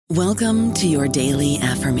Welcome to your daily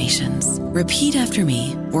affirmations. Repeat after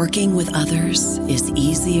me. Working with others is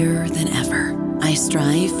easier than ever. I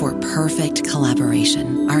strive for perfect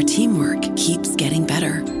collaboration. Our teamwork keeps getting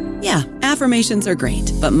better. Yeah, affirmations are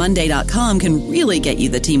great, but Monday.com can really get you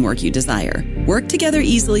the teamwork you desire. Work together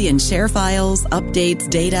easily and share files, updates,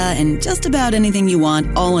 data, and just about anything you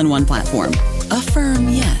want all in one platform. Affirm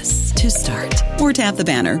yes to start, or tap the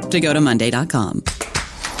banner to go to Monday.com.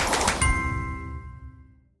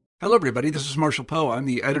 Hello, everybody. This is Marshall Poe. I'm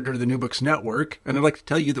the editor of the New Books Network, and I'd like to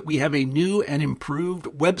tell you that we have a new and improved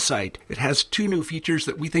website. It has 2 new features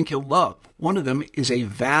that we think you'll love. One of them is a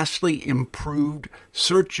vastly improved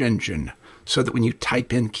search engine, so that when you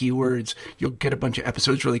type in keywords, you'll get a bunch of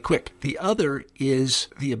episodes really quick. The other is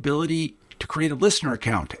the ability to create a listener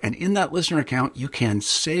account, and in that listener account, you can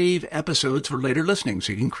save episodes for later listening,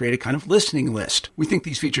 so you can create a kind of listening list. We think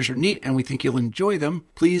these features are neat, and we think you'll enjoy them.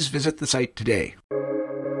 Please visit the site today.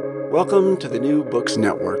 Welcome to the New Books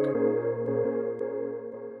Network.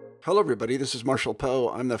 Hello, everybody. This is Marshall Poe.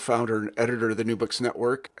 I'm the founder and editor of the New Books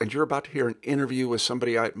Network, and you're about to hear an interview with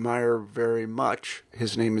somebody I admire very much.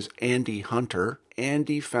 His name is Andy Hunter.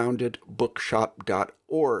 Andy founded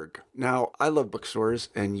bookshop.org. Now, I love bookstores,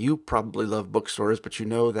 and you probably love bookstores, but you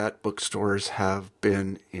know that bookstores have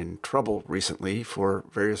been in trouble recently for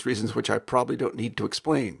various reasons, which I probably don't need to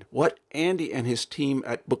explain. What Andy and his team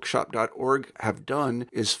at bookshop.org have done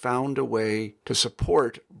is found a way to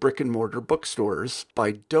support brick-and-mortar bookstores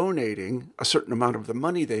by donating a certain amount of the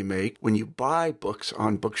money they make when you buy books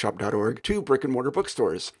on bookshop.org to brick-and-mortar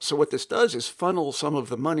bookstores. So what this does is funnel some of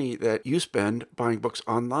the money that you spend buying books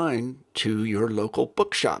online to your local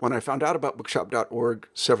bookshop. When I found out about bookshop.org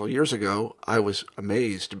several years ago, I was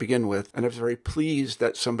amazed to begin with, and I was very pleased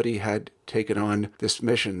that somebody had taken on this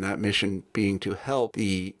mission, that mission being to help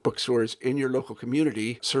the bookstores in your local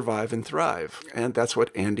community survive and thrive. And that's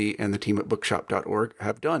what Andy and the team at bookshop.org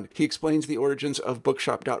have done. He explains the origins of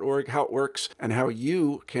bookshop.org, how it works, and how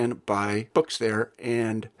you can buy books there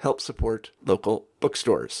and help support local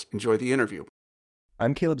bookstores. Enjoy the interview.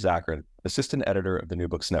 I'm Caleb Zakarin, assistant editor of the New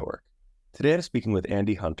Books Network. Today I'm speaking with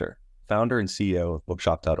Andy Hunter, founder and CEO of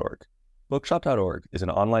bookshop.org. Bookshop.org is an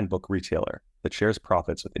online book retailer that shares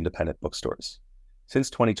profits with independent bookstores. Since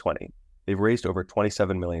 2020, they've raised over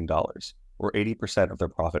 $27 million, or 80% of their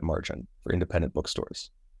profit margin for independent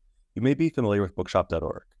bookstores. You may be familiar with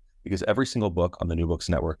bookshop.org because every single book on the New Books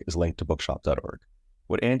Network is linked to bookshop.org.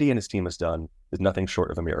 What Andy and his team has done is nothing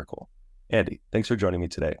short of a miracle. Andy, thanks for joining me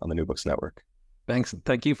today on the New Books Network. Thanks.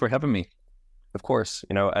 Thank you for having me. Of course,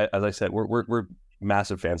 as I said, we're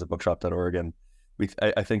massive fans of bookshop.org, and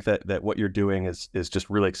I think that what you're doing is just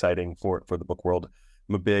really exciting for the book world.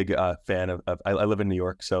 I'm a big fan of I live in New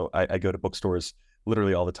York, so I go to bookstores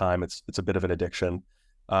literally all the time. It's a bit of an addiction,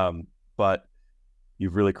 but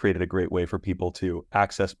you've really created a great way for people to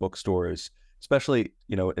access bookstores, especially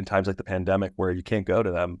in times like the pandemic where you can't go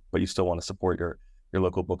to them, but you still want to support your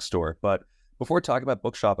local bookstore. But before talking about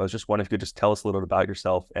Bookshop, I was just wondering if you could just tell us a little bit about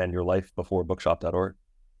yourself and your life before bookshop.org.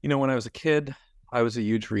 When I was a kid, I was a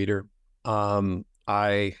huge reader.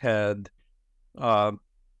 I had,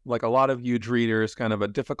 like a lot of huge readers, kind of a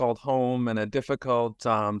difficult home and a difficult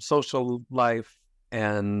social life.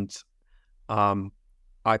 And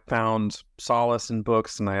I found solace in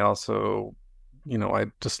books. And I also, I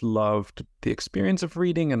just loved the experience of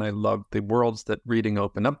reading, and I loved the worlds that reading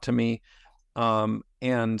opened up to me.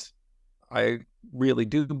 And I really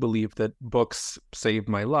do believe that books saved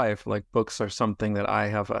my life. Like, books are something that I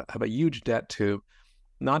have a huge debt to,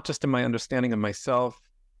 not just in my understanding of myself,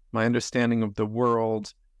 my understanding of the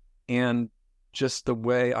world, and just the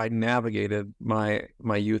way I navigated my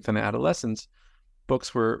youth and adolescence.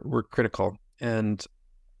 Books were critical. And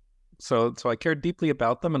so I cared deeply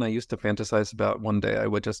about them, and I used to fantasize about one day I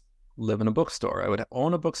would just live in a bookstore. I would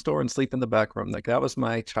own a bookstore and sleep in the back room. Like, that was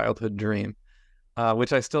my childhood dream.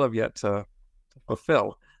 Which I still have yet to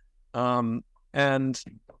fulfill. And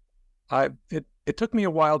it took me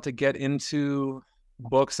a while to get into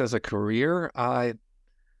books as a career. I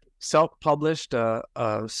self-published a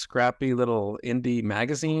scrappy little indie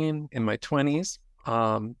magazine in my 20s.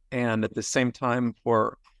 And at the same time,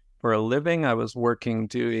 for a living, I was working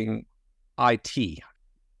doing IT.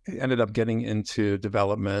 I ended up getting into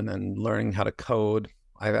development and learning how to code.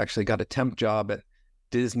 I actually got a temp job at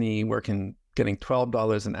Disney getting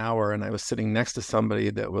 $12 an hour, and I was sitting next to somebody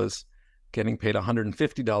that was getting paid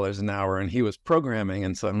 $150 an hour, and he was programming.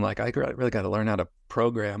 And so I'm like, I really got to learn how to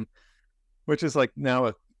program, which is like now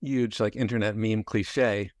a huge like internet meme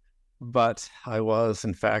cliche. But I was,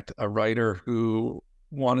 in fact, a writer who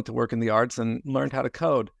wanted to work in the arts and learned how to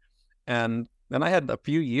code. And then I had a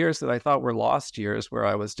few years that I thought were lost years where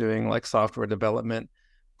I was doing like software development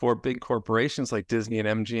for big corporations like Disney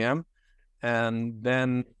and MGM. And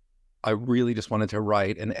then I really just wanted to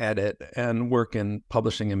write and edit and work in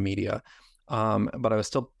publishing and media. But I was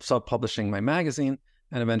still self-publishing my magazine.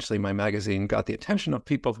 And eventually my magazine got the attention of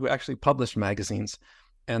people who actually published magazines.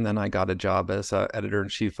 And then I got a job as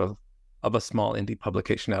editor-in-chief of a small indie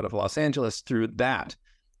publication out of Los Angeles through that.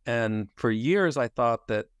 And for years, I thought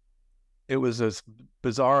that it was this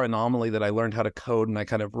bizarre anomaly that I learned how to code and I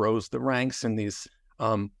kind of rose the ranks in these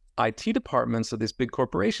IT departments of these big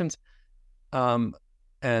corporations. And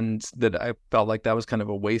that I felt like that was kind of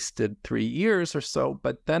a wasted 3 years or so.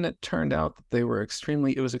 But then it turned out that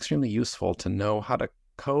it was extremely useful to know how to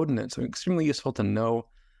code, and it's extremely useful to know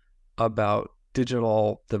about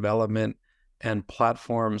digital development and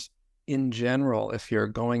platforms in general if you're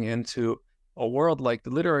going into a world like the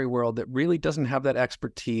literary world that really doesn't have that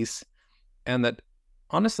expertise and that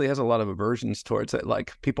honestly has a lot of aversions towards it.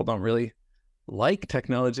 Like, people don't really like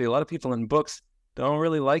technology. A lot of people in books don't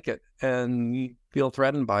really like it and feel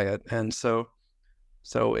threatened by it. And so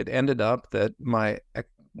it ended up that my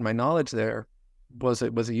knowledge there was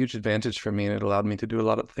a huge advantage for me, and it allowed me to do a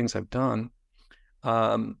lot of the things I've done.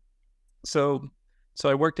 So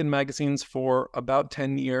I worked in magazines for about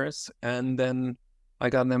 10 years, and then I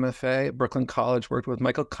got an MFA at Brooklyn College, worked with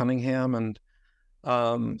Michael Cunningham and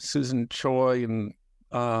Susan Choi and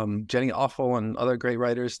Jenny Offal and other great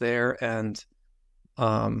writers there. And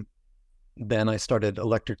then I started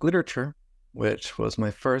Electric Literature, which was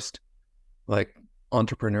my first like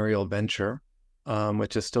entrepreneurial venture,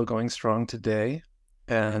 which is still going strong today.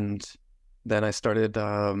 And then I started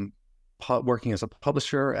working as a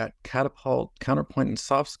publisher at Catapult, Counterpoint, and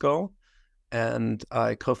Soft Skull. And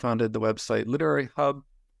I co-founded the website Literary Hub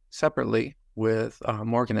separately with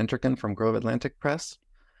Morgan Entricken from Grove Atlantic Press.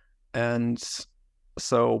 And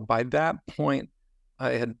so by that point,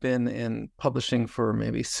 I had been in publishing for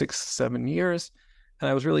maybe 6-7 years. And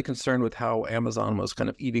I was really concerned with how Amazon was kind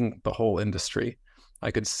of eating the whole industry.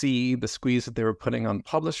 I could see the squeeze that they were putting on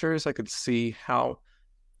publishers. I could see how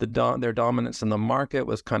their dominance in the market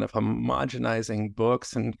was kind of homogenizing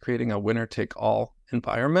books and creating a winner-take-all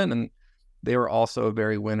environment. And they were also a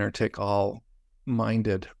very winner-take-all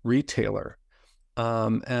minded retailer.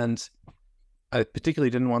 And I particularly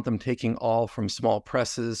didn't want them taking all from small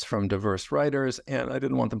presses, from diverse writers, and I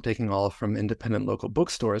didn't want them taking all from independent local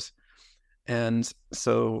bookstores. And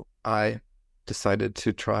so I decided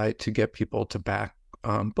to try to get people to back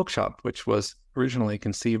Bookshop, which was originally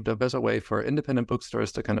conceived of as a way for independent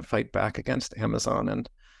bookstores to kind of fight back against Amazon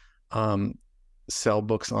and sell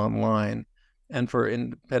books online, and for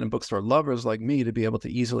independent bookstore lovers like me to be able to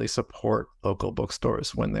easily support local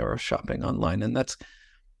bookstores when they were shopping online. And that's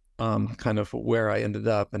kind of where I ended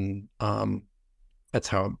up, and that's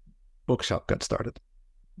how Bookshop got started.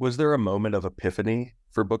 Was there a moment of epiphany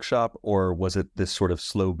for Bookshop, or was it this sort of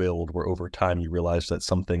slow build where over time you realized that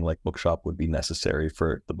something like Bookshop would be necessary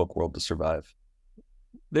for the book world to survive?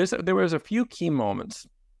 There was a few key moments.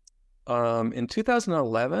 In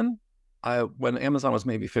 2011, when Amazon was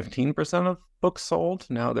maybe 15% of books sold,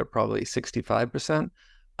 now they're probably 65%.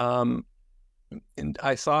 And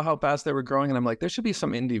I saw how fast they were growing, and I'm like, there should be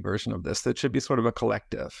some indie version of this that should be sort of a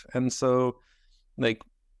collective. And so, like,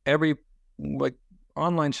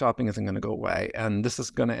 online shopping isn't going to go away, and this is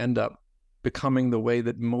going to end up becoming the way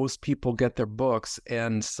that most people get their books.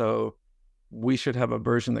 And so we should have a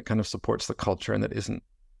version that kind of supports the culture and that isn't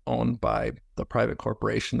owned by the private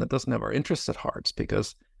corporation that doesn't have our interests at heart,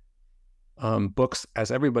 because books,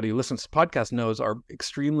 as everybody who listens to podcasts knows, are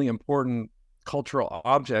extremely important cultural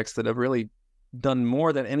objects that have really done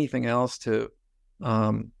more than anything else to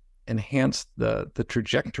enhance the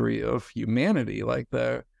trajectory of humanity. Like,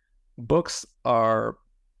 the books are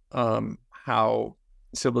how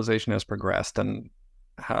civilization has progressed, and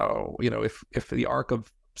how, if the arc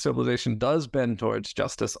of civilization does bend towards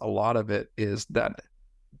justice, a lot of that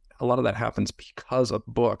happens because of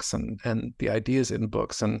books and the ideas in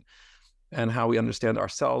books and how we understand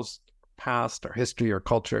ourselves, past, our history, our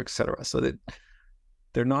culture, etc. So that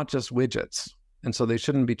they're not just widgets, and so they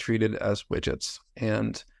shouldn't be treated as widgets.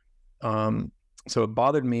 And so it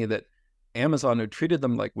bothered me that Amazon, who treated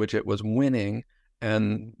them like widget, was winning,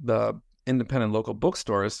 and the independent local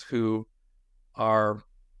bookstores, who are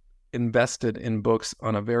invested in books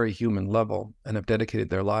on a very human level and have dedicated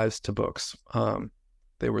their lives to books,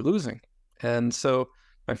 they were losing. And so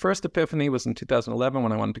my first epiphany was in 2011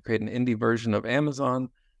 when I wanted to create an indie version of Amazon.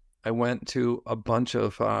 I went to a bunch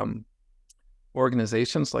of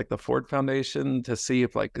organizations like the Ford Foundation to see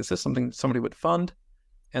if, is this something somebody would fund?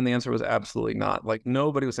 And the answer was absolutely not. Like,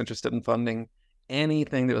 nobody was interested in funding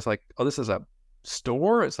anything that was like, oh, this is a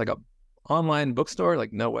store. It's like a online bookstore.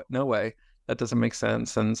 Like, no way. That doesn't make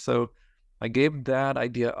sense. And so I gave that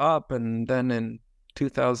idea up. And then in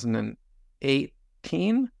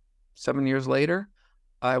 2018, 7 years later,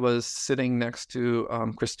 I was sitting next to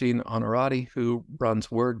Christine Onorati, who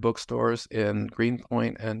runs Word bookstores in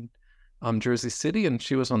Greenpoint and Jersey City. And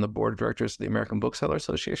she was on the board of directors of the American Bookseller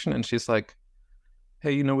Association. And she's like,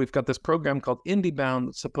 hey, we've got this program called IndieBound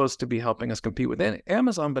that's supposed to be helping us compete with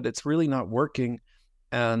Amazon, but it's really not working.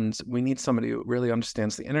 And we need somebody who really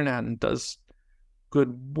understands the internet and does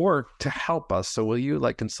good work to help us. So will you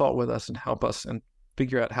consult with us and help us and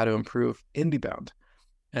figure out how to improve IndieBound?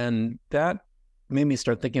 And that made me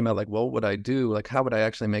start thinking about what would I do? How would I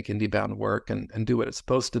actually make IndieBound work and do what it's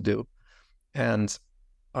supposed to do? And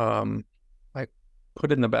I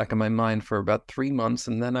put it in the back of my mind for about 3 months.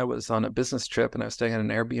 And then I was on a business trip and I was staying at an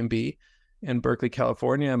Airbnb in Berkeley,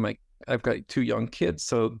 California. I've got 2 young kids,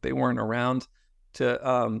 so they weren't around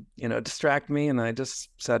to, distract me. And I just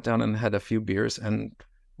sat down and had a few beers and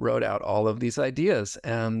wrote out all of these ideas.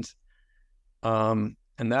 And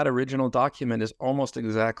that original document is almost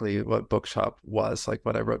exactly what Bookshop was.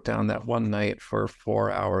 What I wrote down that one night for 4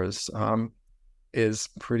 hours is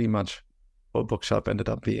pretty much what Bookshop ended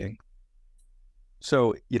up being.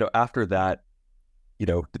 So, after that,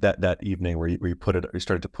 that evening where you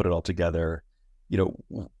started to put it all together,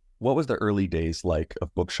 what was the early days like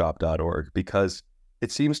of bookshop.org? Because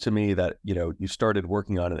it seems to me that, you started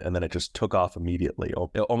working on it and then it just took off immediately.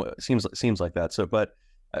 It seems like that. So, but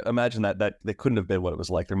I imagine that couldn't have been what it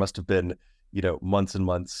was like. There must have been, months and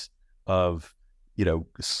months of,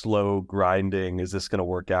 slow grinding. Is this going to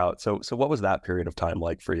work out? So what was that period of time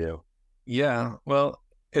like for you? Yeah, well,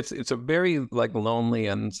 it's a very lonely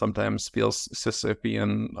and sometimes feels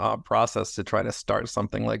Sisyphean process to try to start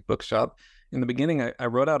something like Bookshop. In the beginning, I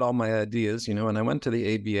wrote out all my ideas, and I went to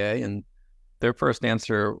the ABA, and their first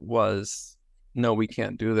answer was, no, we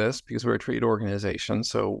can't do this because we're a trade organization,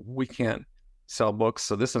 so we can't sell books,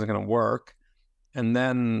 so this isn't going to work. And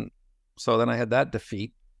then I had that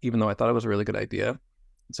defeat, even though I thought it was a really good idea.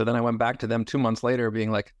 So then I went back to them 2 months later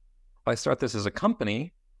being like, if I start this as a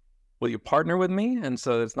company, will you partner with me? And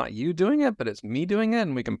so it's not you doing it, but it's me doing it,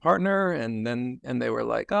 and we can partner. And they were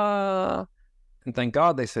like, and thank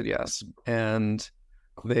God they said yes. And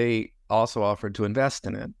they also offered to invest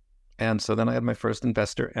in it. And so then I had my first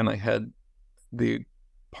investor, and I had the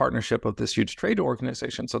partnership of this huge trade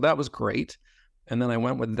organization. So that was great. And then I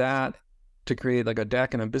went with that to create a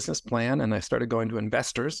deck and a business plan. And I started going to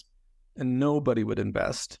investors, and nobody would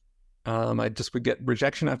invest. I just would get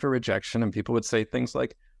rejection after rejection. And people would say things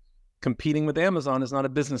like, competing with Amazon is not a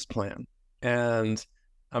business plan. And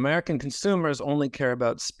American consumers only care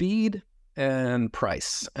about speed and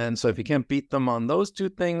price. And so if you can't beat them on those 2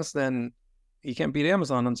 things, then you can't beat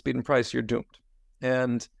Amazon on speed and price, you're doomed.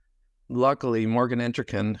 And luckily, Morgan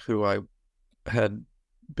Entrekin, who I had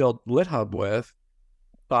built LitHub with,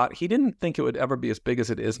 thought he didn't think it would ever be as big as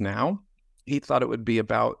it is now. He thought it would be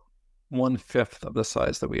about 1/5 of the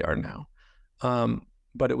size that we are now.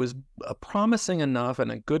 But it was a promising enough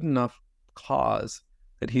and a good enough cause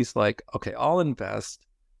that he's like, okay, I'll invest.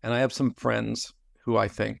 And I have some friends who I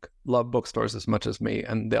think love bookstores as much as me,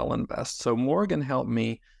 and they'll invest. So Morgan helped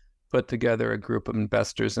me put together a group of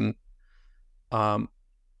investors. And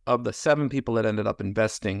of the 7 people that ended up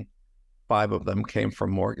investing, 5 of them came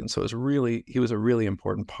from Morgan. So he was a really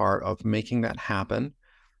important part of making that happen.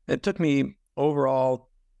 It took me overall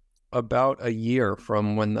about a year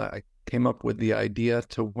from when I came up with the idea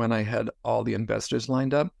to when I had all the investors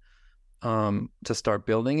lined up to start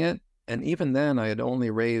building it. And even then, I had only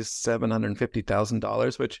raised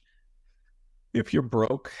 $750,000, which if you're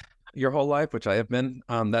broke your whole life, which I have been,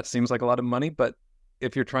 that seems like a lot of money. But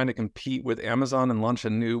if you're trying to compete with Amazon and launch a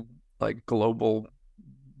new global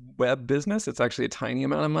web business, it's actually a tiny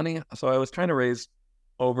amount of money. So I was trying to raise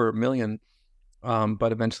over $1 million.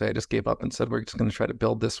 But eventually I just gave up and said, we're just going to try to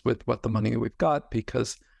build this with what the money we've got,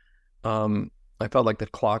 because I felt like the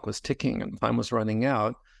clock was ticking and time was running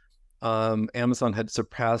out. Amazon had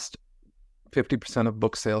surpassed 50% of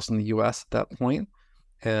book sales in the US at that point.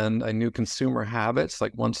 And I knew consumer habits,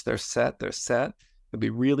 once they're set, they're set. It'd be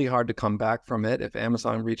really hard to come back from it. If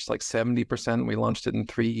Amazon reached 70%, we launched it in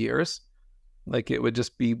 3 years, it would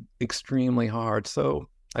just be extremely hard. So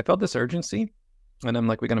I felt this urgency. And I'm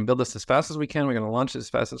like, we're going to build this as fast as we can. We're going to launch it as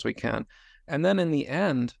fast as we can. And then in the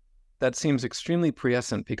end, that seems extremely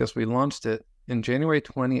prescient, because we launched it in January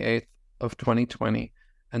 28th of 2020,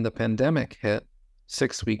 and the pandemic hit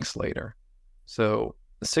 6 weeks later. So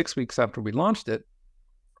 6 weeks after we launched it,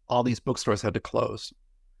 all these bookstores had to close.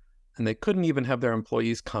 and they couldn't even have their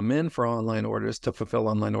employees come in for online orders to fulfill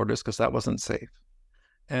online orders because that wasn't safe.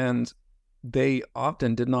 And they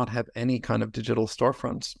often did not have any kind of digital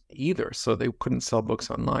storefronts either, so they couldn't sell books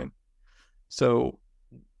online. So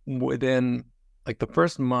within like the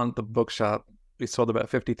first month of Bookshop, we sold about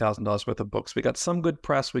 $50,000 worth of books. We got some good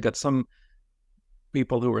press. We got some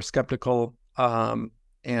people who were skeptical.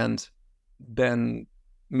 And then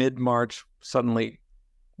mid-March, suddenly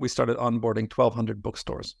we started onboarding 1,200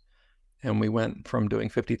 bookstores. And we went from doing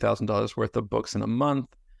 $50,000 worth of books in a month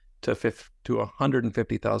to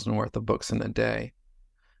 $150,000 worth of books in a day.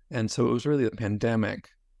 And so it was really the pandemic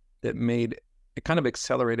that it kind of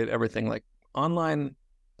accelerated everything. Like online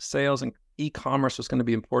sales and e-commerce was going to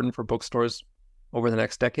be important for bookstores over the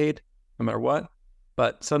next decade, no matter what.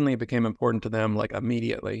 But suddenly it became important to them like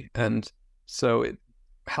immediately. And so it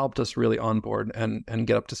helped us really onboard and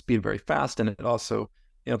get up to speed very fast. And it also,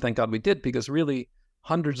 thank God we did, because really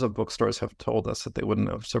hundreds of bookstores have told us that they wouldn't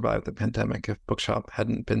have survived the pandemic if Bookshop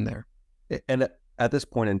hadn't been there. And at this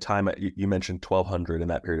point in time, you mentioned 1,200 in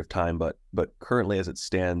that period of time, but currently as it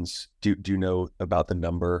stands, do you know about the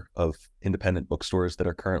number of independent bookstores that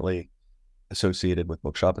are currently associated with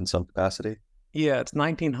Bookshop in some capacity? Yeah, it's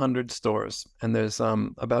 1,900 stores, and there's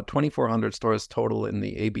about 2,400 stores total in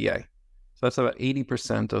the ABA. So that's about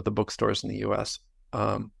 80% of the bookstores in the U.S.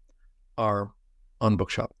 Are on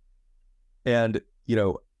Bookshop. And,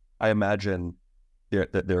 I imagine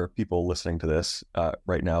that there are people listening to this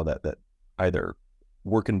right now that either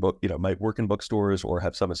might work in bookstores or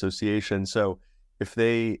have some association. So if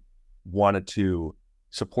they wanted to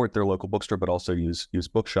support their local bookstore, but also use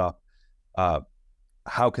Bookshop,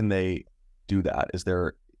 how can they do that? Is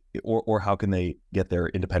there, or how can they get their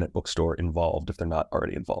independent bookstore involved if they're not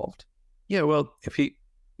already involved? Yeah, well,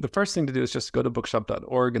 the first thing to do is just go to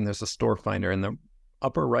bookshop.org, and there's a store finder in the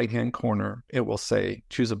upper right-hand corner. It will say,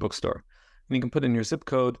 choose a bookstore. And you can put in your zip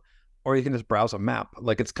code, or you can just browse a map.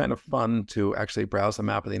 Like, it's kind of fun to actually browse a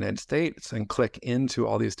map of the United States and click into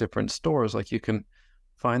all these different stores. Like, you can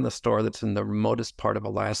find the store that's in the remotest part of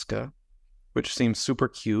Alaska, which seems super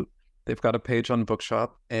cute. They've got a page on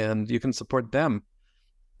Bookshop, and you can support them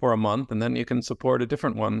for a month, and then you can support a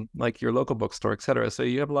different one, like your local bookstore, et cetera. So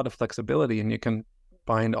you have a lot of flexibility, and you can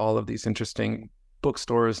find all of these interesting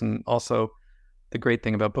bookstores. And also, the great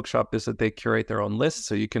thing about Bookshop is that they curate their own lists,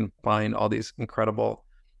 so you can find all these incredible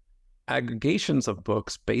aggregations of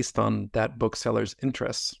books based on that bookseller's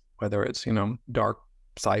interests, whether it's, dark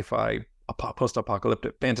sci-fi,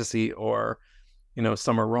 post-apocalyptic fantasy, or,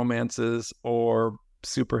 summer romances, or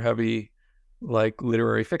super heavy, like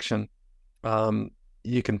literary fiction.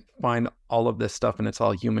 You can find all of this stuff, and it's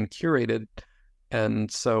all human curated.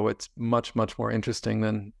 And so it's much, much more interesting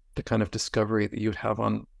than the kind of discovery that you'd have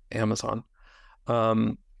on Amazon.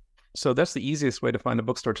 So that's the easiest way to find a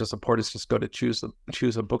bookstore to support, is just go to choose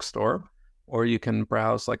a bookstore, or you can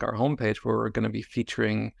browse like our homepage, where we're going to be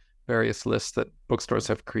featuring various lists that bookstores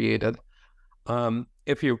have created.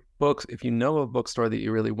 If you know a bookstore that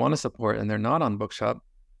you really want to support and they're not on Bookshop,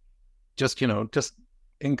 just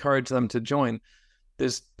encourage them to join.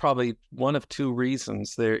 There's probably one of two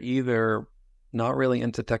reasons. They're either not really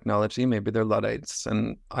into technology, maybe they're Luddites,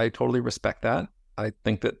 and I totally respect that. I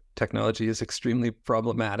think that technology is extremely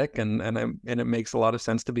problematic, and it makes a lot of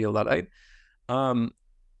sense to be a Luddite.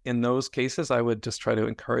 In those cases, I would just try to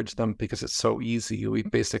encourage them, because it's so easy. We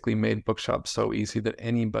basically made Bookshop so easy that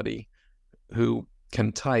anybody who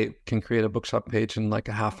can type can create a Bookshop page in like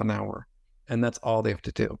a half an hour, and that's all they have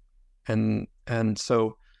to do. And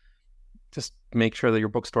so just make sure that your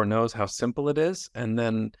bookstore knows how simple it is. And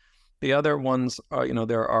then the other ones are,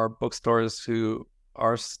 there are bookstores who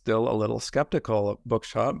are still a little skeptical of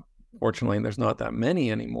Bookshop. Fortunately, there's not that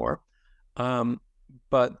many anymore.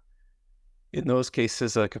 But in those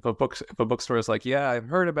cases, like if a bookstore is like, yeah, I've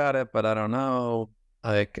heard about it, but I don't know,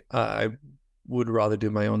 like I would rather do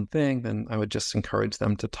my own thing, then I would just encourage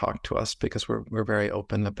them to talk to us, because we're very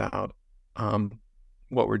open about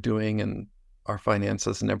what we're doing and our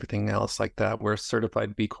finances and everything else like that. We're a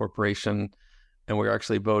certified B Corporation, and we're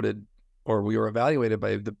actually we were evaluated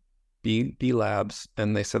by the B Labs,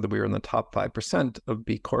 and they said that we were in the top 5% of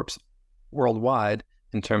B Corps worldwide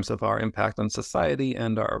in terms of our impact on society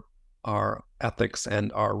and our ethics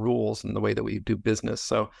and our rules and the way that we do business.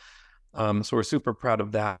 So we're super proud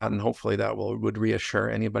of that, and hopefully that would reassure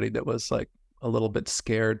anybody that was like a little bit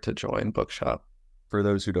scared to join Bookshop. For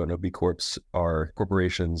those who don't know, B Corps are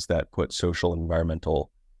corporations that put social and environmental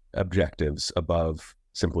objectives above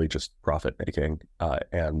simply just profit making.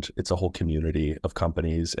 And it's a whole community of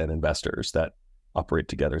companies and investors that operate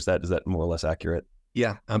together. Is that more or less accurate?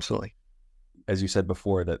 Yeah, absolutely. as you said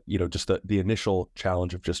before, that, just the initial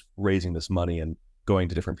challenge of just raising this money and going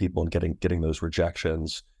to different people and getting those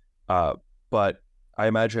rejections. But I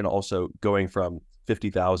imagine also going from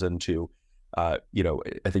 50,000 to, I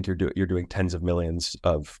think you're doing tens of millions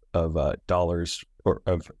of dollars or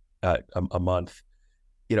of a month.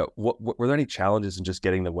 What were there any challenges in just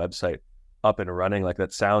getting the website up and running? Like,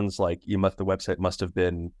 that sounds like the website must have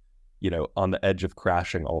been, on the edge of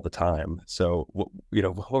crashing all the time. So what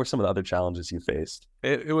were some of the other challenges you faced?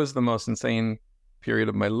 It was the most insane period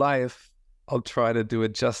of my life. I'll try to do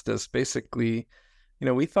it justice. Basically,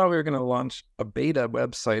 we thought we were going to launch a beta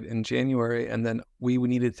website in January, and then we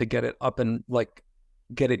needed to get it up and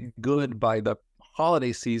get it good by the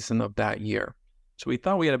holiday season of that year. So we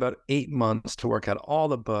thought we had about 8 months to work out all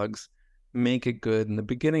the bugs, make it good. In the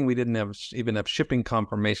beginning, we didn't even have shipping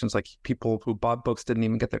confirmations. Like, people who bought books didn't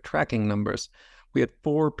even get their tracking numbers. We had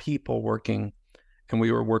 4 people working, and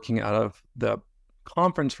we were working out of the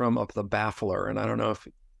conference room of The Baffler. And I don't know if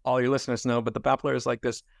all your listeners know, but The Baffler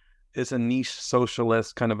is a niche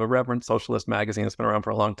socialist, kind of a reverent socialist magazine that's been around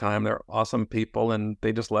for a long time. They're awesome people, and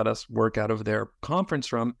they just let us work out of their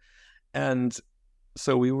conference room. And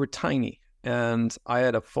so we were tiny, and I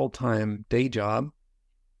had a full-time day job.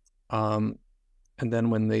 And then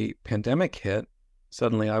when the pandemic hit,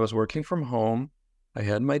 suddenly I was working from home. I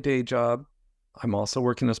had my day job. I'm also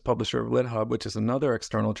working as publisher of LitHub, which is another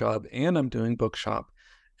external job, and I'm doing Bookshop.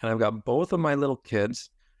 And I've got both of my little kids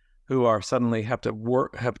who are suddenly have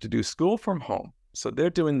to do school from home. So they're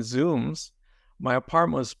doing Zooms. My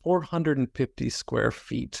apartment was 450 square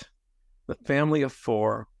feet. The family of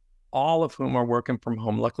 4, all of whom are working from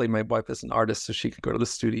home. Luckily, my wife is an artist, so she could go to the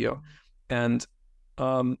studio. And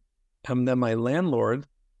then my landlord,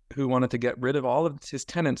 who wanted to get rid of all of his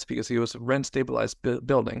tenants because he was a rent-stabilized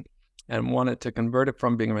building and wanted to convert it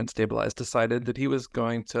from being rent-stabilized, decided that he was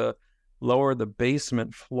going to lower the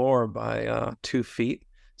basement floor by 2 feet.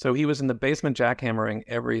 So he was in the basement jackhammering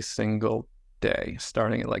every single day,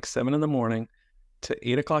 starting at 7 a.m. to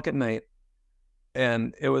 8 o'clock at night.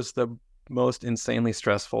 And it was the most insanely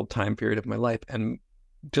stressful time period of my life. And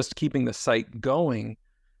just keeping the site going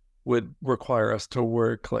would require us to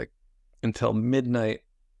work until midnight,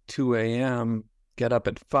 2 a.m., get up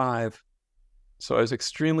at 5. So I was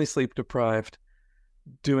extremely sleep deprived,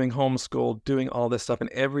 doing homeschool, doing all this stuff. And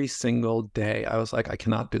every single day I was like, I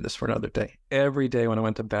cannot do this for another day. Every day when I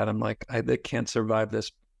went to bed, I'm like, I can't survive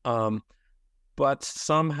this. But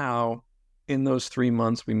somehow in those 3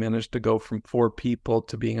 months, we managed to go from 4 people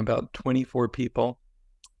to being about 24 people.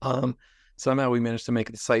 Somehow we managed to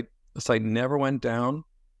make the site never went down.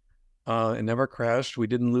 It never crashed. We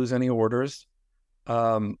didn't lose any orders.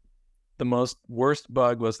 The worst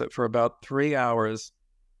bug was that for about 3 hours,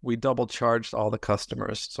 we double charged all the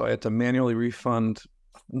customers. So I had to manually refund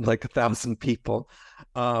 1,000 people.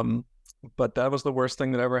 But that was the worst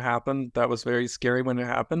thing that ever happened. That was very scary when it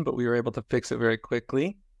happened, but we were able to fix it very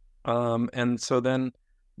quickly. And so then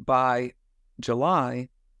by July,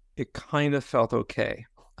 it kind of felt okay.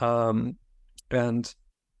 And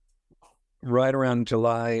right around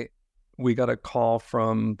July, we got a call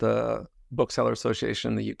from the Bookseller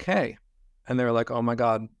Association in the UK. And they were like, oh my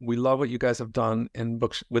God, we love what you guys have done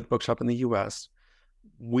with Bookshop in the US.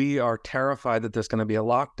 We are terrified that there's going to be a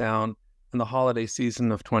lockdown in the holiday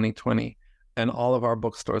season of 2020, and all of our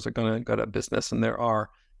bookstores are going to go out of business. And there are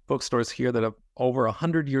bookstores here that are over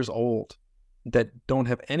 100 years old that don't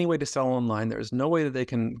have any way to sell online. There's no way that they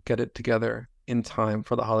can get it together in time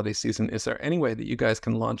for the holiday season. Is there any way that you guys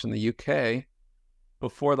can launch in the UK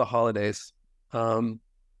before the holidays? And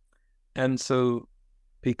so,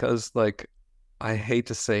 because I hate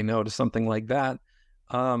to say no to something like that,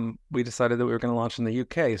 we decided that we were going to launch in the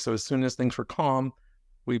UK. So as soon as things were calm,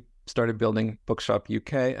 we started building Bookshop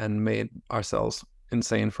UK and made ourselves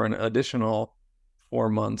insane for an additional 4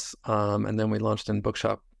 months. And then we launched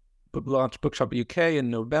Bookshop UK in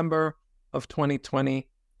November of 2020.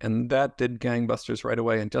 And that did gangbusters right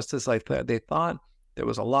away. And just as they thought, there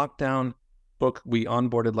was a lockdown. We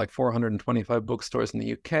onboarded 425 bookstores in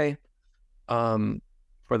the UK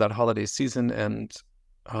for that holiday season. And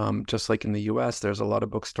just like in the US, there's a lot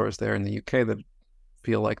of bookstores there in the UK that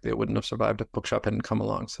feel like they wouldn't have survived if Bookshop hadn't come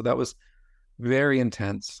along. So that was very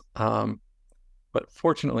intense. But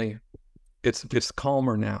fortunately, it's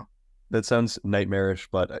calmer now. That sounds nightmarish,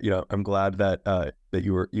 but I'm glad that that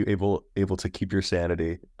you were able to keep your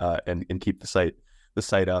sanity and keep the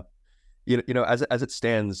site up. As it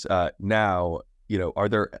stands now, are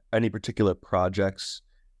there any particular projects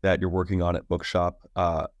that you're working on at Bookshop,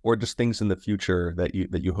 or just things in the future that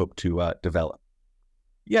you hope to develop?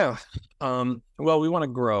 Yeah. Well, we want to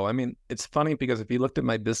grow. I mean, it's funny because if you looked at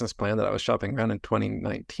my business plan that I was shopping around in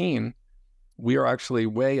 2019, we are actually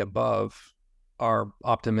way above our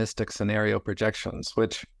optimistic scenario projections,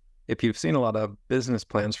 which if you've seen a lot of business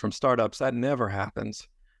plans from startups, that never happens.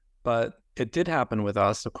 But it did happen with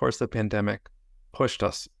us. Of course, the pandemic pushed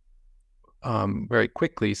us very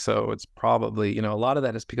quickly. So it's probably, a lot of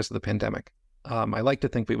that is because of the pandemic. I like to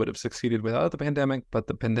think we would have succeeded without the pandemic, but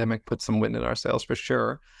the pandemic put some wind in our sails for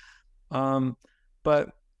sure. But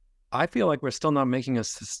I feel like we're still not making a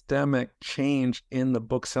systemic change in the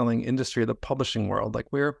book selling industry, the publishing world. Like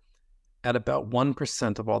we're at about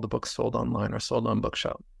 1% of all the books sold online are sold on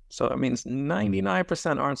Bookshop. So that means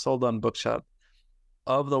 99% aren't sold on Bookshop.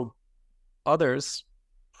 Of the others,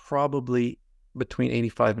 probably between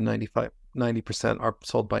 85 and 90% are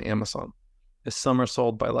sold by Amazon. Some are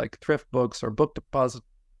sold by like Thrift Books or Book Deposit.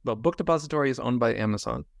 Well, Book Depository is owned by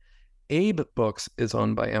Amazon. Abe Books is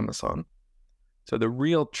owned by Amazon. So the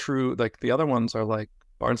real true, like the other ones are like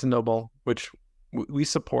Barnes & Noble, which we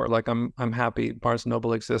support. Like I'm happy Barnes &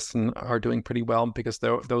 Noble exists and are doing pretty well because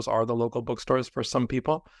those are the local bookstores for some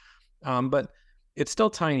people. But it's still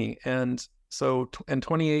tiny. And so, and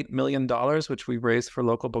 $28 million, which we raised for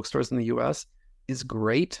local bookstores in the US, is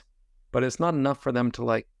great, but it's not enough for them to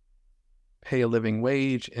like pay a living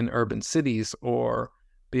wage in urban cities or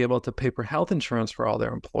be able to pay for health insurance for all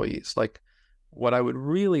their employees. Like what I would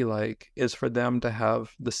really like is for them to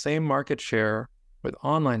have the same market share with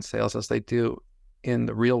online sales as they do in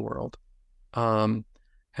the real world. And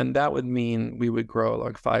that would mean we would grow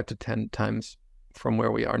like 5 to 10 times from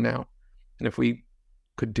where we are now. And if we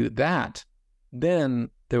could do that, then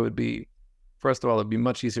there would be, first of all, it'd be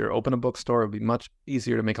much easier to open a bookstore. It'd be much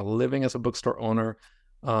easier to make a living as a bookstore owner.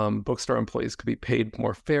 Bookstore employees could be paid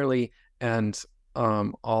more fairly, and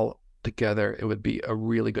all together, it would be a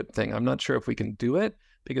really good thing. I'm not sure if we can do it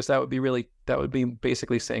because that would be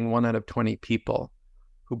basically saying 1 out of 20 people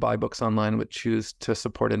who buy books online would choose to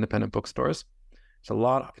support independent bookstores.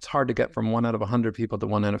 It's hard to get from 1 out of 100 people to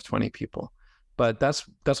 1 out of 20 people. But that's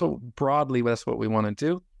what we want to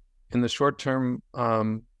do. In the short term,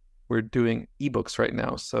 we're doing ebooks right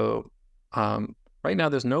now. So right now,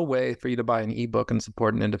 there's no way for you to buy an ebook and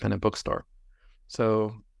support an independent bookstore.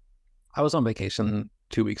 So I was on vacation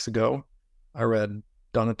 2 weeks ago. I read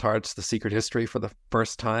Donna Tartt's The Secret History for the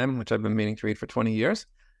first time, which I've been meaning to read for 20 years.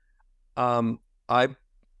 I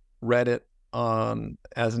read it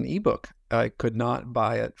as an ebook. I could not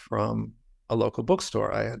buy it from a local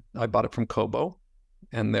bookstore. I bought it from Kobo,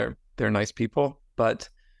 and they're nice people, but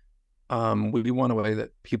we want a way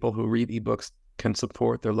that people who read ebooks can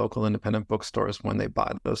support their local independent bookstores when they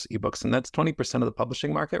buy those ebooks. And that's 20% of the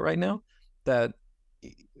publishing market right now that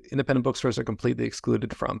independent bookstores are completely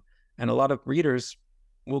excluded from. And a lot of readers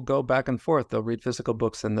will go back and forth. They'll read physical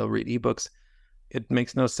books and they'll read ebooks. It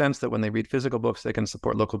makes no sense that when they read physical books, they can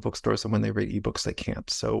support local bookstores, and when they read ebooks, they can't.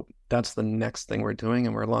 So that's the next thing we're doing,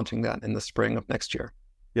 and we're launching that in the spring of next year.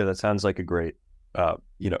 Yeah, that sounds like a great, a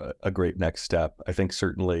great next step. I think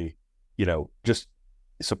certainly, just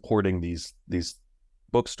supporting these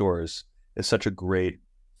bookstores is such a great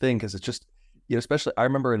thing because it's just, especially I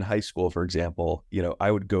remember in high school, for example,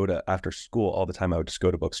 I would go to after school all the time. I would just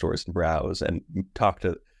go to bookstores and browse and talk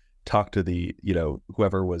to the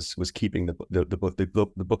whoever was keeping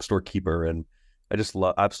the bookstore keeper, and I just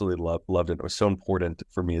absolutely loved it. It was so important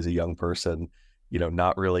for me as a young person,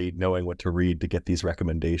 not really knowing what to read to get these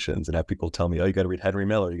recommendations and have people tell me, oh, you got to read Henry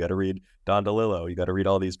Miller, you got to read Don DeLillo, you got to read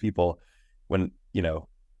all these people, when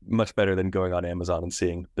much better than going on Amazon and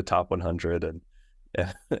seeing the top 100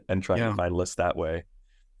 and trying to find lists that way.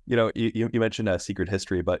 You mentioned Secret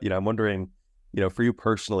History, but I'm wondering, for you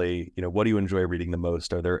personally, what do you enjoy reading the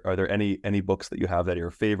most? Are there any books that you have that are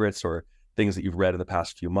your favorites, or things that you've read in the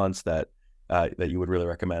past few months that you would really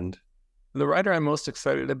recommend? The writer I'm most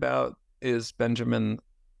excited about is Benjamin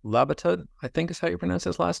Labatut, I think is how you pronounce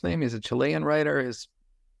his last name. He's a Chilean writer. His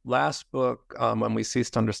last book, When We Cease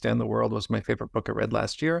to Understand the World, was my favorite book I read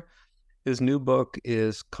last year. His new book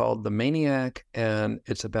is called The Maniac, and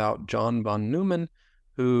it's about John von Neumann,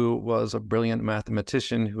 who was a brilliant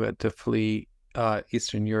mathematician who had to flee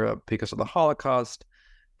Eastern Europe because of the Holocaust,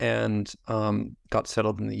 and got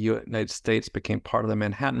settled in the United States, became part of the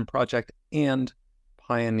Manhattan Project, and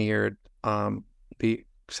pioneered the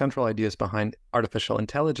central ideas behind artificial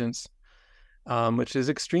intelligence, which is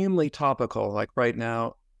extremely topical. Like right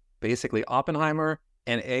now, basically Oppenheimer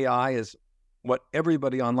and AI is what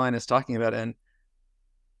everybody online is talking about. And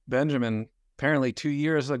Benjamin, apparently 2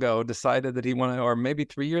 years ago, decided that he wanted, or maybe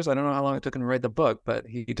 3 years, I don't know how long it took him to write the book, but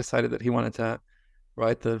he decided that he wanted to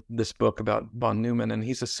write this book about von Neumann. And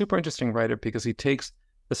he's a super interesting writer because he takes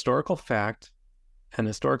historical fact and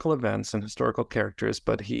historical events and historical characters,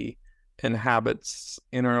 but he inhabits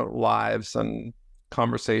inner lives and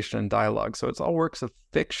conversation and dialogue. So it's all works of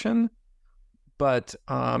fiction, but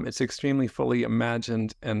it's extremely fully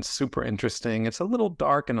imagined and super interesting. It's a little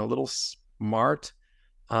dark and a little smart,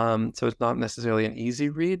 so it's not necessarily an easy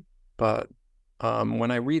read. But when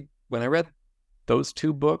I read those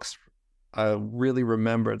two books, I really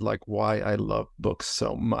remembered like why I love books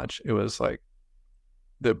so much. It was like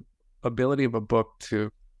the ability of a book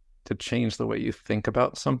to change the way you think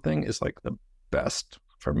about something is like the best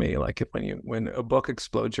for me. Like when a book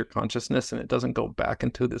explodes your consciousness and it doesn't go back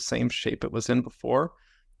into the same shape it was in before,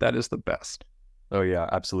 that is the best. Oh yeah,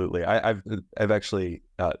 absolutely. I've actually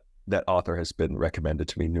that author has been recommended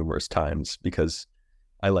to me numerous times because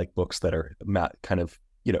I like books that are kind of,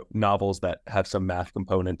 novels that have some math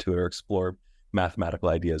component to it or explore mathematical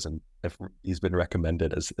ideas. And if he's been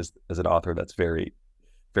recommended as an author that's very,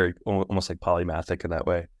 very almost like polymathic in that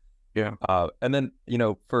way. Yeah. And then,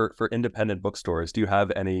 for independent bookstores, do you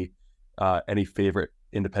have any favorite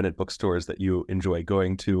independent bookstores that you enjoy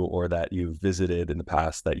going to or that you've visited in the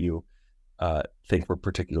past that you think were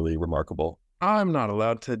particularly remarkable? I'm not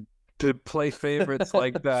allowed to play favorites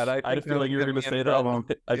like that. I had a feeling you were going to say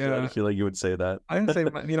that. I had a feeling you would say that. I would say,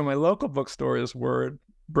 my local bookstores were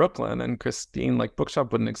Brooklyn and Christine. Like,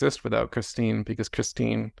 Bookshop wouldn't exist without Christine because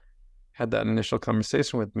Christine had that initial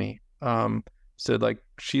conversation with me. So like,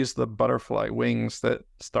 she's the butterfly wings that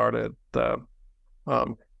started the,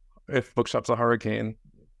 if Bookshop's a hurricane,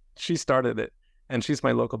 she started it, and she's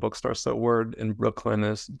my local bookstore. So Word in Brooklyn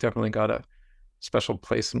has definitely got a special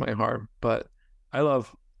place in my heart. But I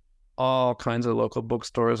love all kinds of local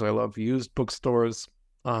bookstores. I love used bookstores.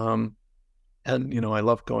 And, I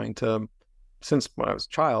love going to, since when I was a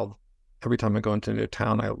child, every time I go into a new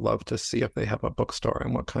town, I love to see if they have a bookstore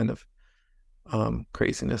and what kind of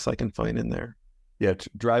craziness I can find in there. Yeah,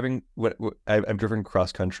 driving. I've driven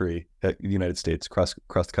cross country at the United States, cross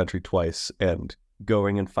country twice, and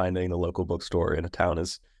going and finding a local bookstore in a town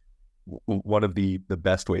is one of the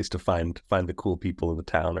best ways to find the cool people in the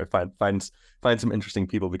town, or find some interesting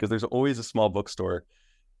people, because there's always a small bookstore.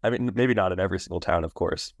 I mean, maybe not in every single town, of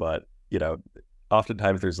course, but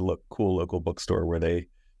oftentimes there's a cool local bookstore where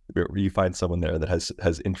you find someone there that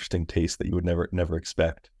has interesting taste that you would never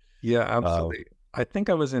expect. Yeah, absolutely. I think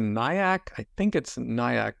I was in Nyack. I think it's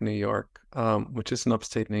Nyack, New York, which is in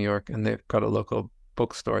upstate New York, and they've got a local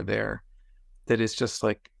bookstore there that is just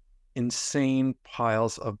like insane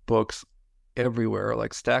piles of books everywhere,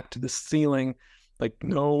 like stacked to the ceiling, like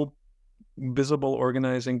no visible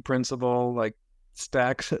organizing principle, like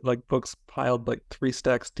stacks, like books piled like 3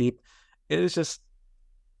 stacks deep. It is just,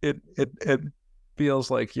 it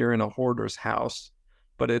feels like you're in a hoarder's house,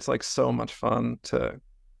 but it's like so much fun to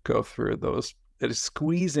go through those. It is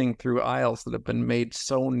squeezing through aisles that have been made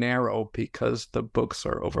so narrow because the books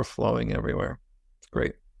are overflowing everywhere. It's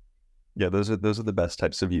great. Yeah, those are the best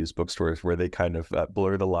types of used bookstores, where they kind of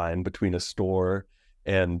blur the line between a store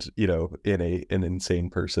and an insane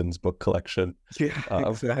person's book collection. Yeah,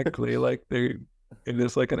 exactly. Like it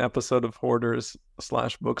is like an episode of Hoarders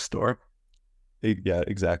 / bookstore. Yeah,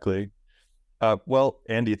 exactly. Well,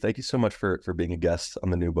 Andy, thank you so much for being a guest on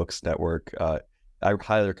the New Books Network. I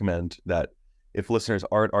highly recommend that if listeners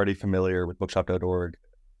aren't already familiar with bookshop.org,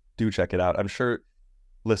 do check it out. I'm sure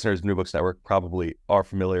listeners of New Books Network probably are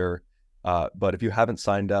familiar, but if you haven't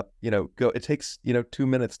signed up, go. It takes 2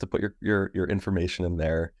 minutes to put your information in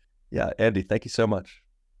there. Yeah, Andy, thank you so much.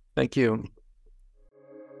 Thank you.